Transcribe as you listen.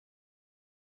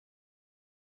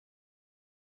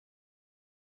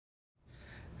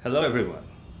Hello everyone,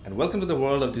 and welcome to the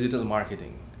world of digital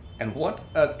marketing. And what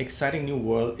an exciting new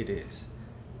world it is.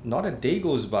 Not a day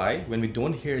goes by when we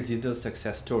don't hear a digital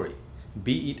success story,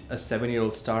 be it a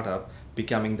 7-year-old startup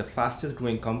becoming the fastest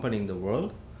growing company in the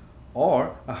world,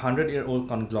 or a 100-year-old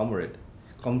conglomerate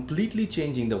completely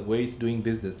changing the way it's doing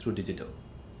business through digital.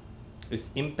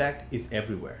 Its impact is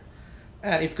everywhere.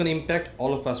 And it's going to impact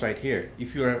all of us right here.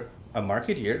 If you're a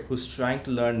marketer who's trying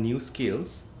to learn new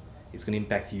skills, it's going to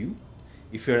impact you.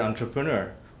 If you're an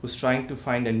entrepreneur who's trying to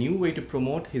find a new way to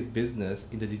promote his business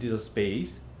in the digital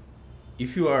space,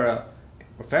 if you are a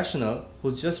professional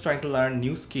who's just trying to learn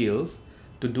new skills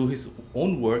to do his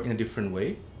own work in a different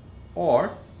way,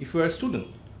 or if you're a student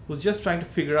who's just trying to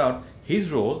figure out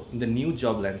his role in the new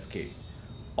job landscape,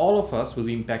 all of us will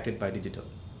be impacted by digital.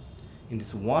 In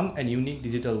this one and unique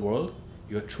digital world,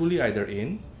 you're truly either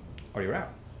in or you're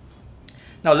out.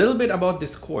 Now, a little bit about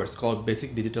this course called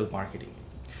Basic Digital Marketing.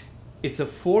 It's a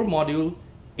 4-module,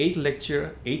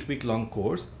 8-lecture, 8-week-long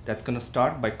course that's going to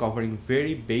start by covering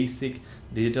very basic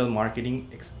digital marketing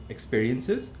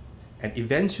experiences, and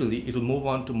eventually it will move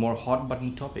on to more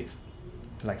hot-button topics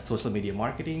like social media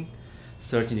marketing,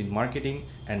 search engine marketing,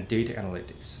 and data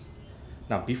analytics.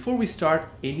 Now, before we start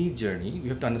any journey, we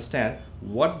have to understand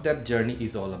what that journey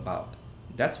is all about.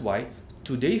 That's why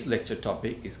today's lecture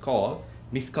topic is called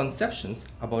Misconceptions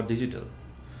about Digital,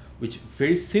 which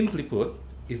very simply put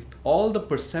is all the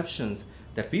perceptions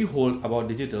that we hold about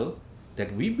digital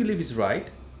that we believe is right,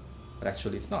 but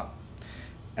actually it's not.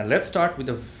 And let's start with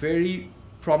a very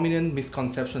prominent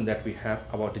misconception that we have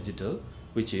about digital,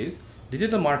 which is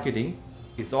digital marketing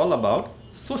is all about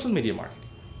social media marketing.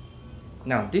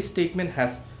 Now, this statement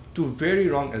has two very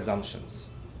wrong assumptions.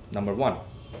 Number one,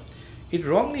 it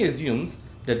wrongly assumes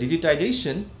that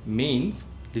digitization means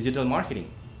digital marketing.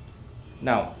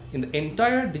 Now, in the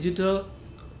entire digital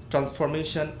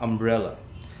transformation umbrella,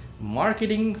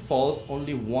 marketing falls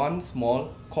only one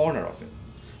small corner of it.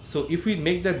 So if we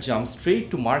make that jump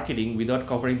straight to marketing without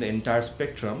covering the entire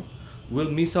spectrum, we'll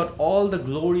miss out all the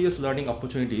glorious learning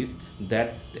opportunities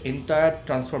that the entire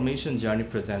transformation journey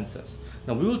presents us.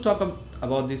 Now, we will talk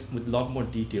about this with a lot more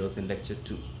details in lecture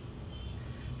 2.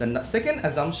 The second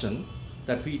assumption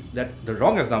the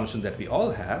wrong assumption that we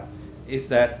all have is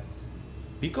that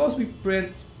because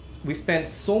we spend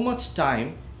so much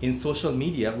time in social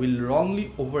media, we'll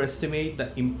wrongly overestimate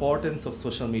the importance of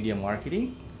social media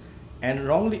marketing and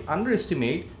wrongly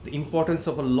underestimate the importance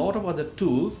of a lot of other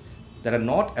tools that are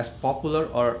not as popular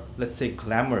or, let's say,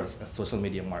 glamorous as social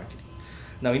media marketing.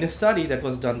 Now, in a study that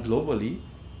was done globally,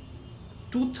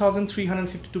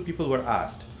 2,352 people were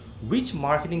asked, which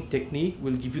marketing technique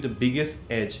will give you the biggest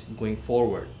edge going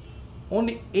forward?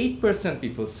 Only 8%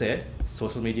 people said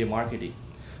social media marketing.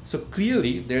 So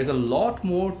clearly, there's a lot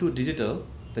more to digital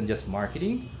than just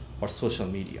marketing or social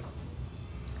media.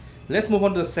 Let's move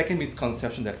on to the second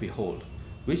misconception that we hold,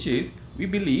 which is we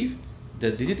believe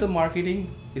that digital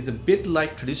marketing is a bit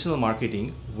like traditional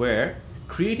marketing, where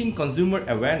creating consumer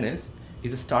awareness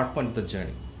is the start point of the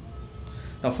journey.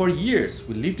 Now, for years,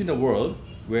 we lived in a world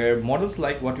where models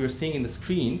like what you're seeing in the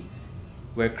screen,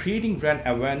 where creating brand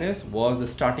awareness was the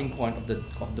starting point of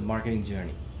the marketing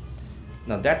journey.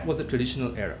 Now, that was the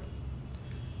traditional era.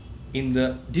 In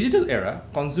the digital era,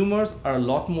 consumers are a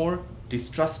lot more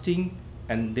distrusting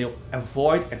and they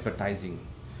avoid advertising,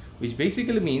 which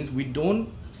basically means we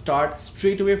don't start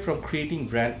straight away from creating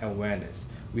brand awareness.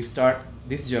 We start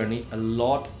this journey a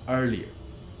lot earlier.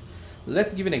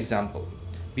 Let's give an example.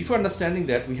 Before understanding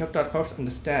that, we have to first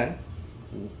understand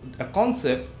a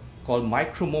concept called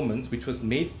micro moments, which was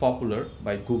made popular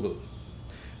by Google.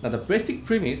 Now, the basic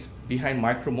premise behind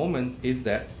micro moments is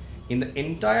that in the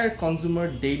entire consumer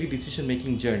daily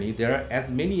decision-making journey, there are as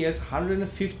many as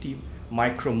 150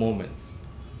 micro moments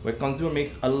where consumer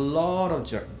makes a lot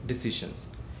of decisions.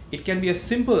 It can be as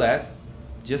simple as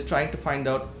just trying to find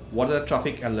out what are the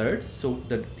traffic alerts so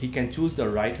that he can choose the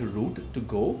right route to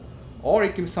go, or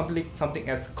it can be something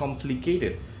as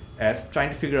complicated as trying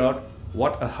to figure out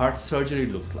what a heart surgery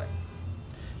looks like.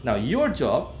 Now, your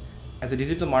job as a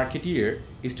digital marketeer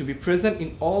is to be present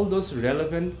in all those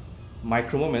relevant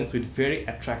micro moments with very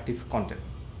attractive content.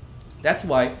 That's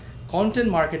why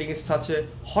content marketing is such a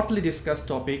hotly discussed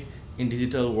topic in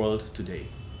digital world today.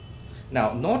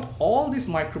 Now, not all these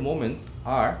micro moments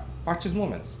are purchase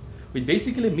moments, which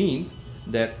basically means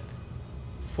that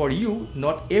for you,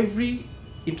 not every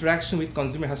interaction with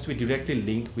consumer has to be directly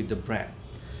linked with the brand.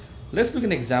 Let's look at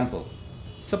an example.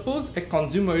 Suppose a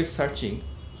consumer is searching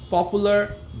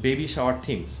popular baby shower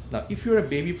themes. Now, if you're a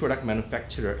baby product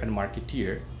manufacturer and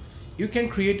marketeer, you can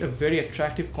create a very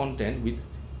attractive content with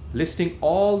listing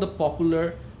all the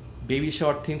popular baby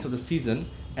shower themes of the season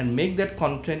and make that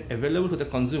content available to the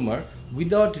consumer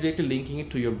without directly linking it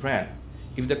to your brand.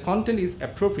 If the content is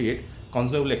appropriate,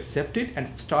 consumer will accept it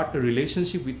and start a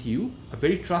relationship with you, a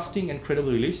very trusting and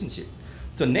credible relationship.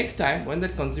 So next time when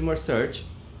that consumer search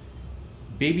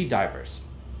baby diapers,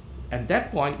 at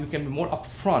that point you can be more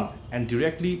upfront and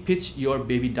directly pitch your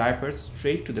baby diapers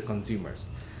straight to the consumers.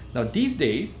 Now these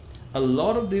days, a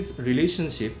lot of this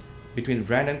relationship between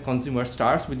brand and consumer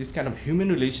starts with this kind of human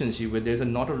relationship where there's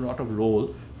not a lot of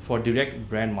role for direct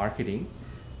brand marketing.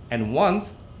 And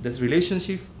once this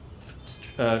relationship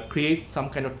creates some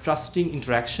kind of trusting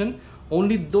interaction,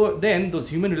 only then those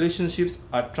human relationships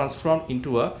are transformed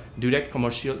into a direct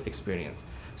commercial experience.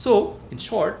 So in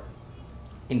short,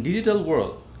 in digital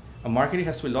world, a marketing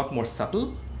has to be a lot more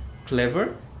subtle,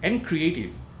 clever, and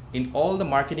creative in all the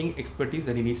marketing expertise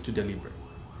that he needs to deliver.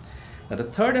 Now the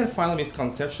third and final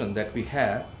misconception that we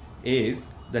have is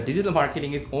that digital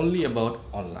marketing is only about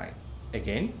online.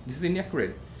 Again, this is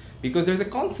inaccurate because there's a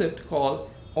concept called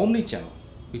omnichannel,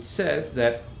 which says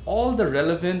that all the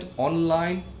relevant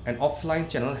online and offline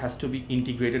channel has to be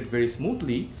integrated very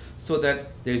smoothly so that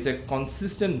there is a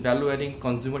consistent value-adding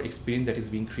consumer experience that is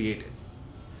being created.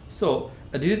 So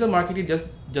a digital marketing just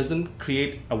doesn't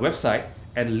create a website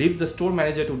and leaves the store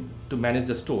manager to manage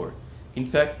the store. In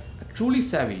fact, a truly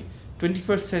savvy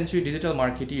 21st century digital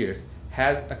marketeers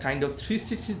has a kind of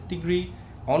 360-degree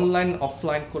online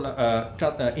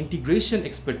offline integration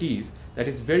expertise that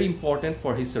is very important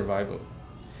for his survival.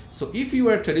 So if you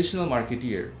are a traditional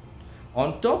marketeer,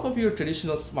 on top of your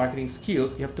traditional marketing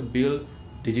skills, you have to build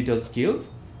digital skills,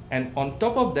 and on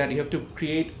top of that you have to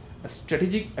create a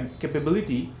strategic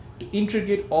capability to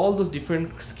integrate all those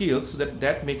different skills so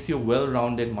that makes you a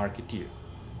well-rounded marketeer.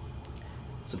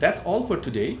 So that's all for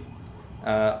today.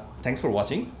 Thanks for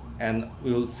watching, and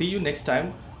we will see you next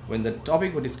time when the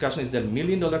topic for discussion is the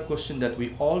million-dollar question that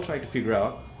we all try to figure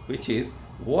out, which is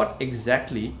what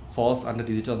exactly falls under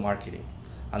digital marketing.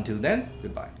 Until then,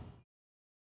 goodbye.